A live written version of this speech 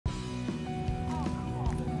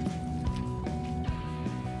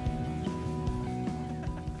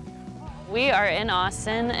We are in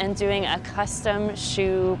Austin and doing a custom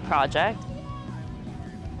shoe project.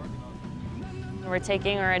 We're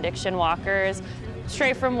taking our addiction walkers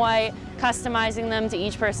straight from white, customizing them to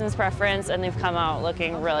each person's preference, and they've come out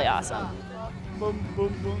looking really awesome. Boom,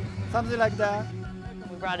 boom, boom, something like that.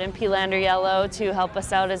 We brought in Peelander-Yellow to help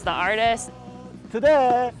us out as the artist.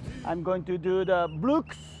 Today, I'm going to do the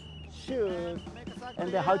Brooks shoes.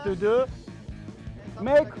 And how to do?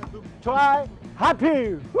 Make, try,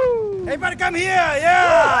 happy! Woo! Everybody come here,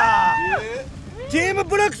 yeah! Team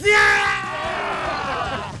Brooks,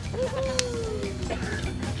 yeah!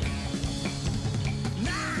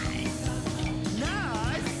 Nice!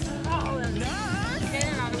 Nice! Oh, nice! Get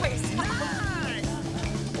it on the waist. Nice!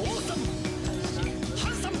 Awesome!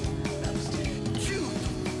 Handsome! Cute!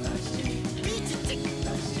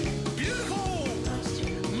 Beautiful!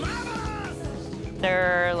 Marvelous!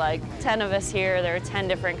 There are like 10 of us here. There are 10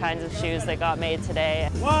 different kinds of shoes that got made today.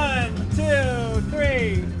 1, 2,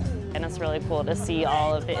 3. And it's really cool to see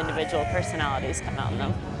all of the individual personalities come out in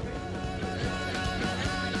them.